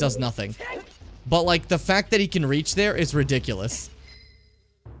 so this does nothing. But, like, the fact that he can reach there is ridiculous.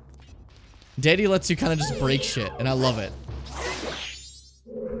 Daddy lets you kind of just break shit, and I love it.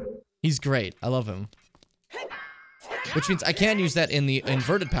 He's great. I love him. Which means I can use that in the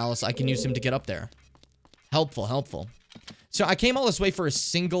inverted palace. I can use him to get up there. Helpful, helpful. So I came all this way for a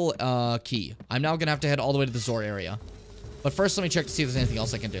single key. I'm now gonna have to head all the way to the Zor area. But first, let me check to see if there's anything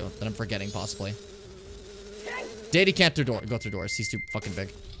else I can do that I'm forgetting, possibly. Daddy can't go through doors. He's too fucking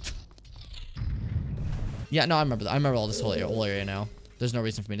big. Yeah, no, I remember that. I remember all this whole area now. There's no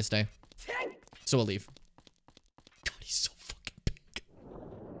reason for me to stay. So we'll leave. God, he's so fucking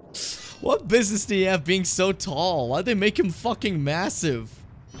What business do you have being so tall? Why'd they make him fucking massive?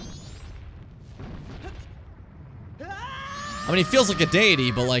 I mean, he feels like a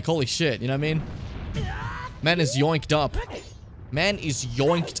deity, but like, holy shit, you know what I mean? Man is yoinked up. Man is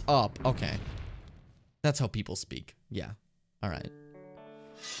yoinked up. Okay. That's how people speak. Yeah. Alright.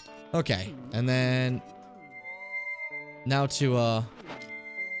 Okay. And then... now to,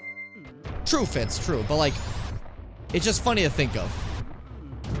 true fits, true. But like, it's just funny to think of.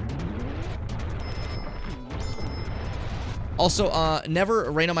 Also,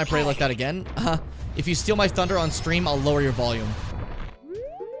 never rain on my parade like that again. If you steal my thunder on stream, I'll lower your volume.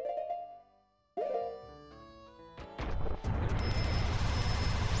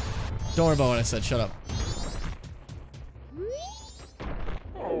 Don't worry about what I said, shut up.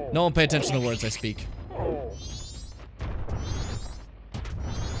 No one pay attention to the words I speak.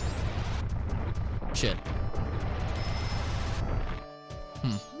 Shit.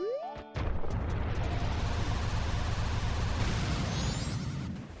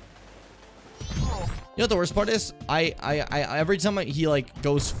 You know what the worst part is? I every time he like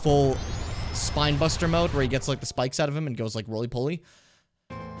goes full spine buster mode where he gets like the spikes out of him and goes like roly poly,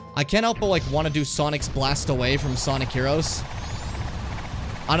 I can't help but like want to do Sonic's Blast Away from Sonic Heroes.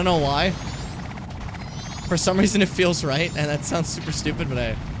 I don't know why. For some reason it feels right, and that sounds super stupid, but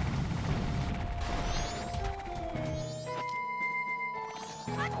hey.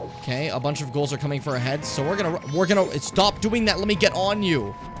 Okay, a bunch of ghouls are coming for our heads, so we're gonna stop doing that. Let me get on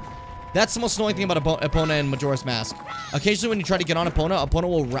you. That's the most annoying thing about Epona and Majora's Mask. Occasionally when you try to get on Epona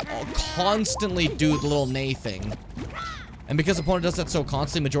will constantly do the little neigh thing. And because Epona does that so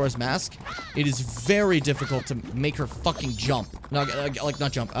constantly, Majora's Mask, it is very difficult to make her fucking jump. No, like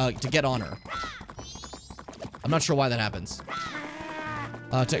not jump, to get on her. I'm not sure why that happens.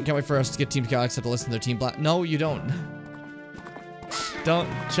 Can't wait for us to get Team Galaxy to listen to their Team Black. No, you don't. Don't.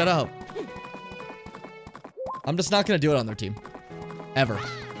 Shut up. I'm just not gonna do it on their team. Ever.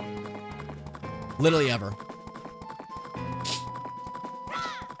 Literally ever.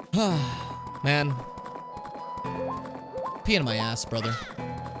 Man. Pee in my ass, brother.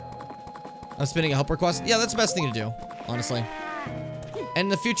 I'm spinning a help request. Yeah, that's the best thing to do, honestly. And in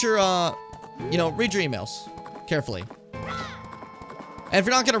the future, you know, read your emails carefully. And if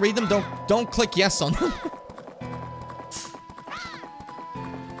you're not gonna read them, don't click yes on them.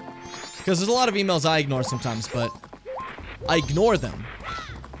 Because there's a lot of emails I ignore sometimes, but I ignore them.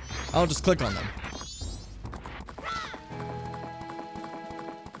 I don't just click on them.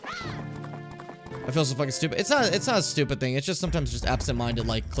 I feel so fucking stupid. It's not a stupid thing. It's just sometimes just absent-minded,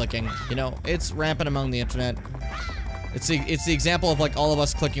 like, clicking. You know, it's rampant among the internet. It's the example of, like, all of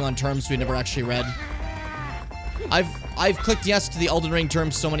us clicking on terms we never actually read. I've clicked yes to the Elden Ring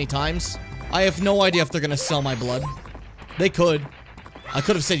terms so many times. I have no idea if they're gonna sell my blood. They could. I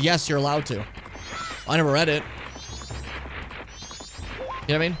could have said yes, you're allowed to. I never read it.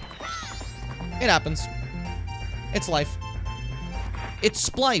 You know what I mean? It happens. It's life. It's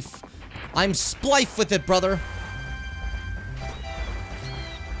splife. I'm splife with it, brother.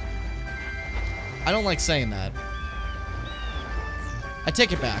 I don't like saying that. I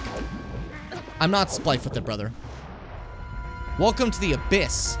take it back. I'm not splife with it, brother. Welcome to the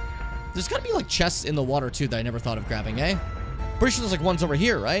abyss. There's gotta be like chests in the water too that I never thought of grabbing, eh? Pretty sure there's like ones over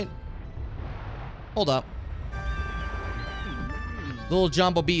here, right? Hold up. Little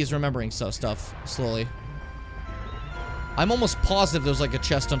Jumbo B is remembering stuff slowly. I'm almost positive there's like a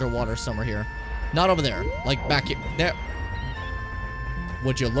chest underwater somewhere here. Not over there. Like back here. There.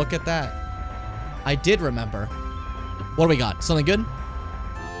 Would you look at that? I did remember. What do we got? Something good?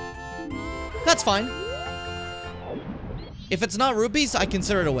 That's fine. If it's not rupees, I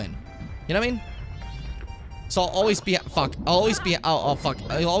consider it a win. You know what I mean? So I'll always be fuck. I'll always be fuck.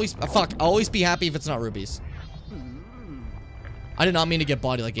 I'll always be happy if it's not rubies. I did not mean to get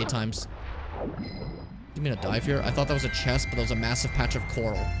bodied like 8 times. You mean to dive here? I thought that was a chest, but that was a massive patch of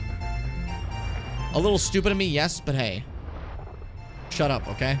coral. A little stupid of me, yes, but hey. Shut up,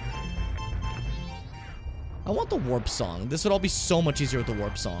 okay? I want the warp song. This would all be so much easier with the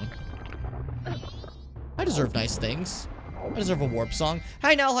warp song. I deserve nice things. I deserve a warp song.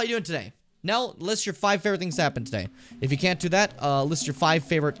 Hi, Nell. How you doing today? Nell, list your 5 favorite things that happened today. If you can't do that, list your 5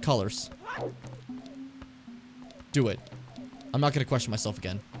 favorite colors. Do it. I'm not going to question myself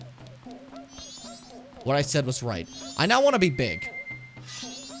again. What I said was right. I now want to be big.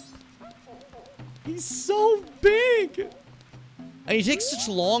 He's so big. And he takes such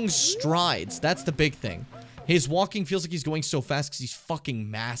long strides. That's the big thing. His walking feels like he's going so fast because he's fucking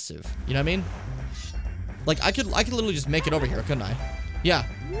massive. You know what I mean? Like, I could literally just make it over here, couldn't I? Yeah.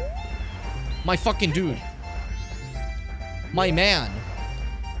 My fucking dude. My man.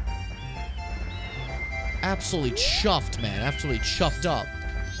 Absolutely chuffed, man. Absolutely chuffed up.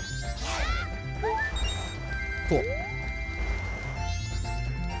 Cool.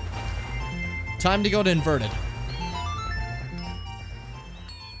 Time to go to inverted.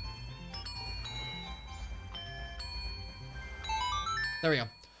 There we go.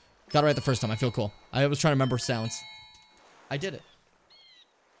 Got it right the first time. I feel cool. I was trying to remember sounds. I did it.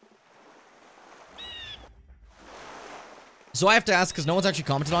 So I have to ask, because no one's actually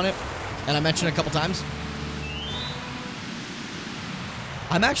commented on it, and I mentioned it a couple times.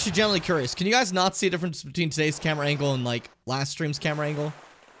 I'm actually generally curious. Can you guys not see a difference between today's camera angle and, like, last stream's camera angle?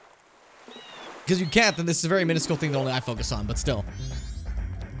 Because you can't, then this is a very minuscule thing that only I focus on, but still.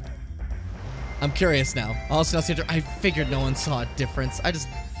 I'm curious now. Also, I figured no one saw a difference.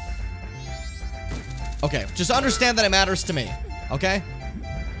 Okay, just understand that it matters to me, okay?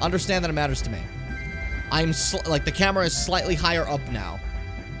 Understand that it matters to me. Like, the camera is slightly higher up now.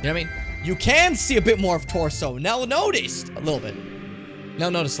 You know what I mean? You can see a bit more of torso. Now notice a little bit. Now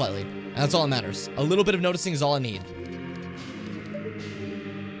notice slightly. And that's all that matters. A little bit of noticing is all I need.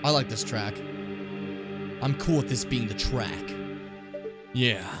 I like this track. I'm cool with this being the track.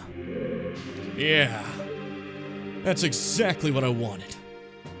 Yeah. Yeah. That's exactly what I wanted.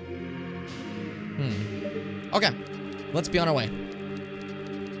 Okay. Let's be on our way.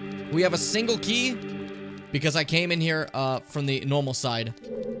 We have a single key because I came in here from the normal side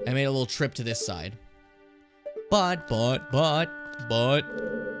and made a little trip to this side. But,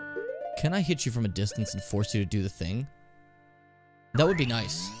 can I hit you from a distance and force you to do the thing? That would be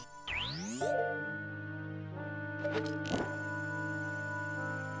nice.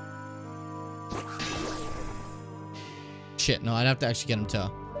 Shit, no, I'd have to actually get him to...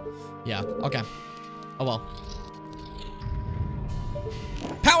 Yeah, okay. Oh well.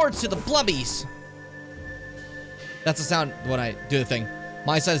 Power to the blubbies! That's the sound when I do the thing.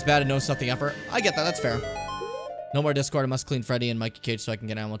 My side is bad and notice nothing effort. I get that, that's fair. No more Discord, I must clean Freddy and Mikey Cage so I can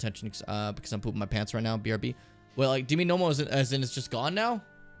get animal attention because I'm pooping my pants right now, BRB. Well, like, do you mean no more as in it's just gone now?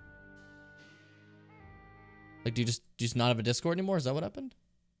 Like, do you just not have a Discord anymore? Is that what happened?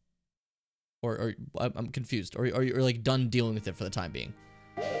 Or I'm confused. Or you're like done dealing with it for the time being.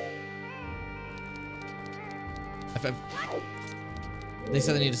 They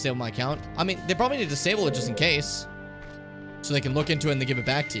said they need to disable my account. I mean, they probably need to disable it just in case. So they can look into it and they give it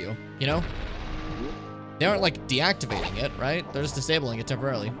back to you. You know? They aren't like deactivating it, right? They're just disabling it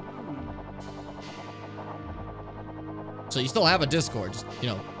temporarily. So you still have a Discord, just, you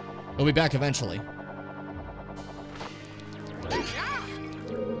know, it'll be back eventually. There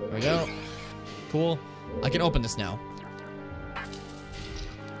we go. Cool. I can open this now.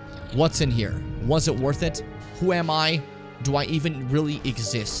 What's in here? Was it worth it? Who am I? Do I even really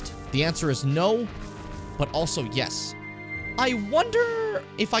exist? The answer is no, but also yes. I wonder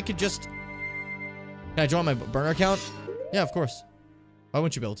if I could just... Can I join my burner account? Yeah, of course. Why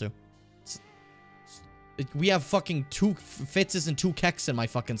wouldn't you be able to? We have fucking 2 Fitzes and 2 Keks in my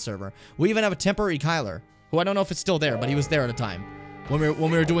fucking server. We even have a temporary Kyler, who I don't know if it's still there, but he was there at a time. When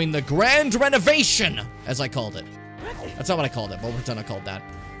we were doing the grand renovation, as I called it. That's not what I called it, but we'll pretend I called that.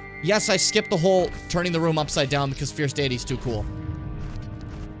 Yes, I skipped the whole turning the room upside down because Fierce Deity's too cool.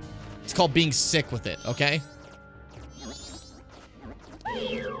 It's called being sick with it, okay?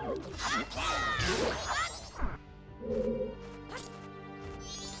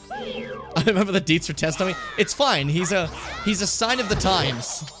 I remember the deets for testing me. It's fine. He's a sign of the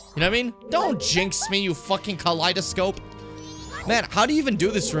times. You know what I mean? Don't jinx me, you fucking kaleidoscope. Man, how do you even do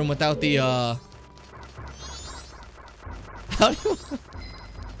this room without the How do you...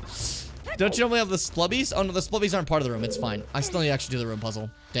 Don't you normally have the splubbies? Oh no, the splubbies aren't part of the room. It's fine. I still need to actually do the room puzzle.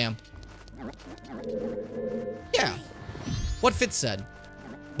 Damn. Yeah. What Fitz said.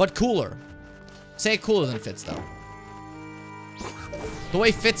 But cooler. Say it cooler than Fitz, though. The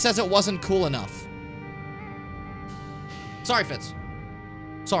way Fitz says it wasn't cool enough. Sorry, Fitz.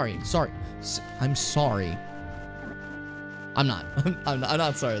 Sorry. I'm sorry. I'm not. I'm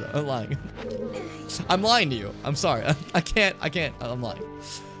not sorry, though. I'm lying. I'm lying to you. I'm sorry. I can't. I'm lying.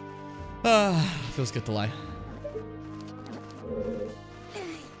 Feels good to lie.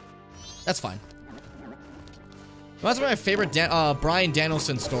 That's fine. That's my favorite Bryan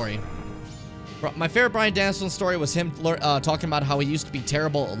Danielson story. My favorite Bryan Danielson story was him talking about how he used to be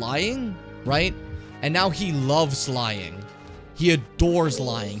terrible at lying, right? And now he loves lying. He adores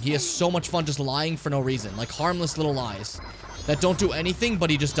lying. He has so much fun just lying for no reason. Like harmless little lies that don't do anything, but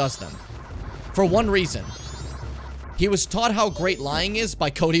he just does them. For one reason. He was taught how great lying is by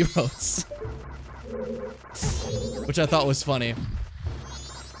Cody Rhodes. Which I thought was funny.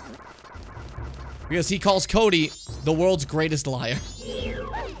 Because he calls Cody the world's greatest liar.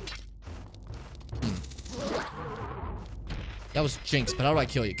 That was jinxed, but how do I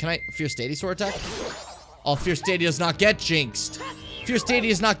kill you? Can I Fierce Deity sword attack? Oh, Fierce Deity does not get jinxed. Fierce Deity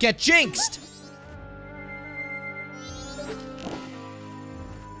does not get jinxed.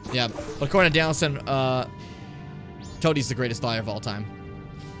 Yeah, but according to Downson, Toadie's the greatest liar of all time.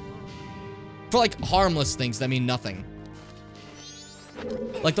 For like harmless things that mean nothing.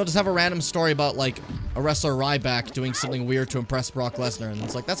 Like they'll just have a random story about like a wrestler Ryback doing something weird to impress Brock Lesnar, and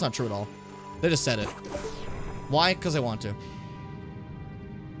it's like, that's not true at all. They just said it. Why? Because they want to.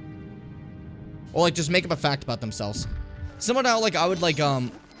 Or like just make up a fact about themselves. Similar to how like I would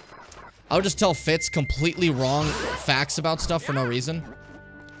just tell Fitz completely wrong facts about stuff for no reason.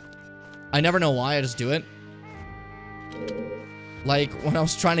 I never know why, I just do it. Like when I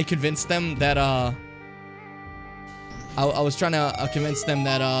was trying to convince them that I was trying to convince them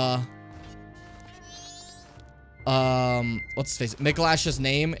that what's his face? Miklash's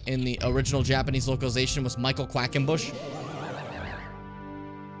name in the original Japanese localization was Michael Quackenbush.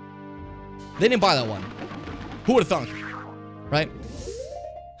 They didn't buy that one. Who would have thunk? Right?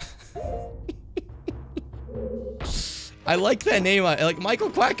 I like that name. Like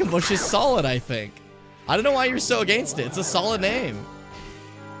Michael Quackenbush is solid, I think. I don't know why you're so against it. It's a solid name.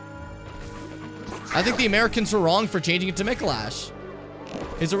 I think the Americans were wrong for changing it to Miklash.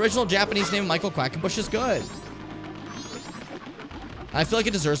 His original Japanese name, Michael Quackenbush, is good. I feel like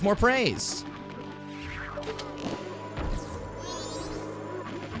it deserves more praise.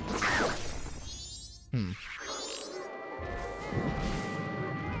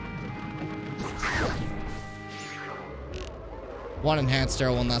 One enhanced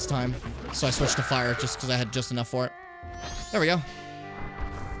arrow one last time, so I switched to fire just because I had just enough for it. There we go.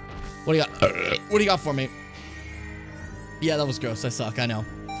 What do you got? What do you got for me? Yeah, that was gross. I suck. I know.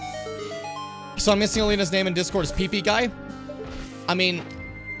 So I'm missing Alina's name in Discord is PP Guy. I mean,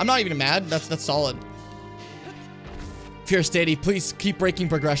 I'm not even mad. That's solid. Fierce Deity, please keep breaking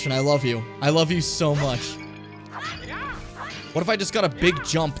progression. I love you. I love you so much. What if I just got a big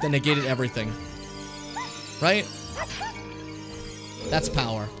jump that negated everything? Right? That's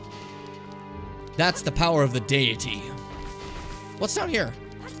power. That's the power of the deity. What's down here?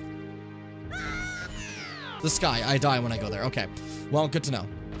 The sky. I die when I go there. Okay. Well, good to know.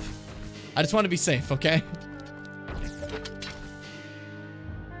 I just want to be safe, okay?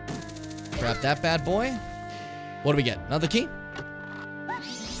 Grab that bad boy. What do we get? Another key?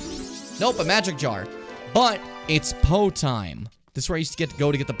 Nope, a magic jar. But it's Poe time. This is where I used to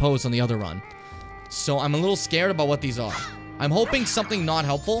go to get the Poes on the other run. So I'm a little scared about what these are. I'm hoping something not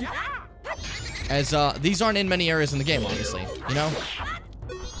helpful, as these aren't in many areas in the game, obviously, you know?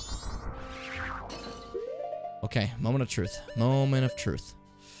 Okay, moment of truth. Moment of truth.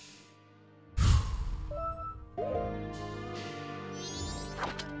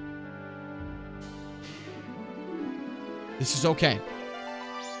 This is okay.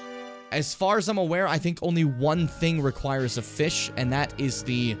 As far as I'm aware, I think only one thing requires a fish, and that is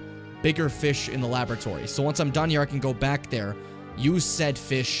the bigger fish in the laboratory. So once I'm done here, I can go back there, use said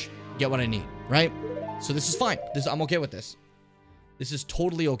fish, get what I need, right? So this is fine. I'm okay with this. This is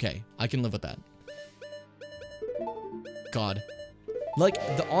totally okay. I can live with that. God. Like,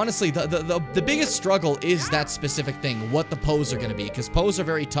 honestly, the biggest struggle is that specific thing, what the Poes are going to be, because Poes are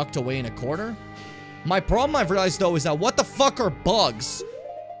very tucked away in a corner. My problem I've realized, though, is that what the fuck are bugs?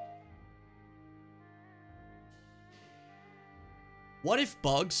 What if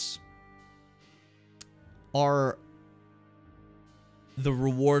bugs are the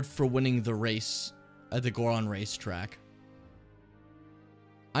reward for winning the race at the Goron racetrack?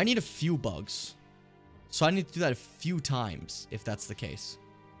 I need a few bugs. So I need to do that a few times, if that's the case.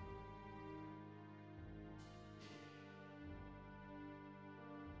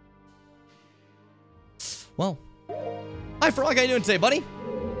 Well. Hi, Frog. How you doing today, buddy?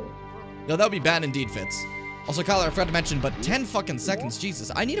 No, that would be bad indeed, Fitz. Also, Kyler, I forgot to mention, but 10 fucking seconds,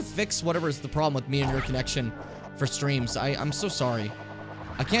 Jesus. I need to fix whatever is the problem with me and your connection for streams. I'm so sorry.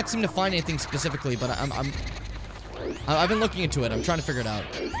 I can't seem to find anything specifically, but I've been looking into it. I'm trying to figure it out.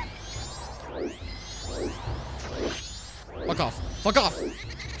 Fuck off. Fuck off.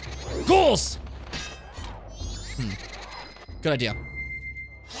 Ghouls! Good idea.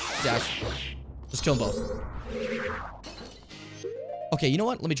 Dash. Just kill them both. Okay, you know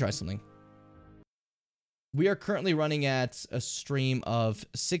what? Let me try something. We are currently running at a stream of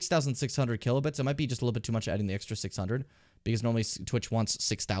 6,600 kilobits. It might be just a little bit too much adding the extra 600, because normally Twitch wants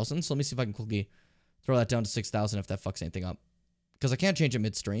 6,000. So let me see if I can quickly throw that down to 6,000 if that fucks anything up. Because I can't change it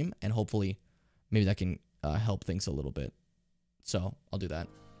midstream, and hopefully maybe that can help things a little bit. So I'll do that.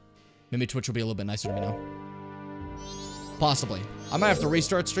 Maybe Twitch will be a little bit nicer to me now. Possibly. I might have to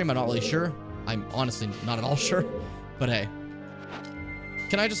restart stream. I'm not really sure. I'm honestly not at all sure. But hey.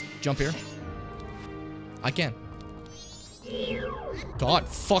 Can I just jump here? I can. God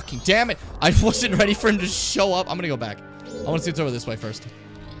fucking damn it. I wasn't ready for him to show up. I'm gonna go back. I want to see what's over this way first.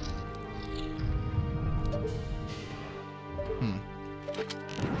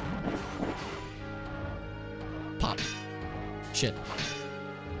 Pop. Shit.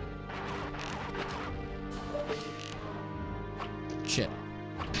 Shit.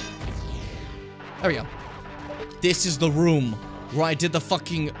 There we go. This is the room where I did the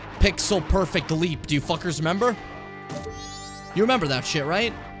fucking pixel perfect leap. Do you fuckers remember? You remember that shit,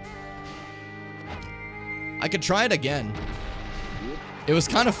 right? I could try it again. It was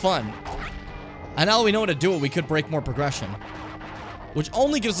kind of fun. And now that we know how to do it, we could break more progression. Which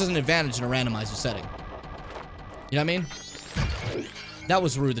only gives us an advantage in a randomizer setting. You know what I mean? That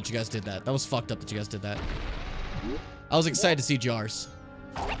was rude that you guys did that. That was fucked up that you guys did that. I was excited to see jars.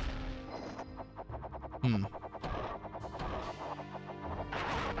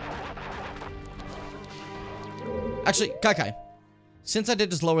 Actually, Kai, since I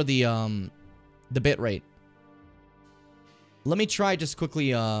did just lower the bit rate, let me try just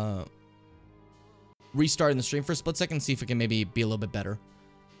quickly restarting the stream for a split second and see if it can maybe be a little bit better.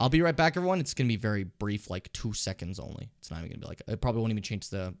 I'll be right back, everyone. It's gonna be very brief, like 2 seconds only. It's not even gonna be like, it probably won't even change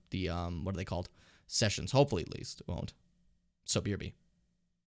the what are they called? Sessions. Hopefully, at least it won't. So BRB.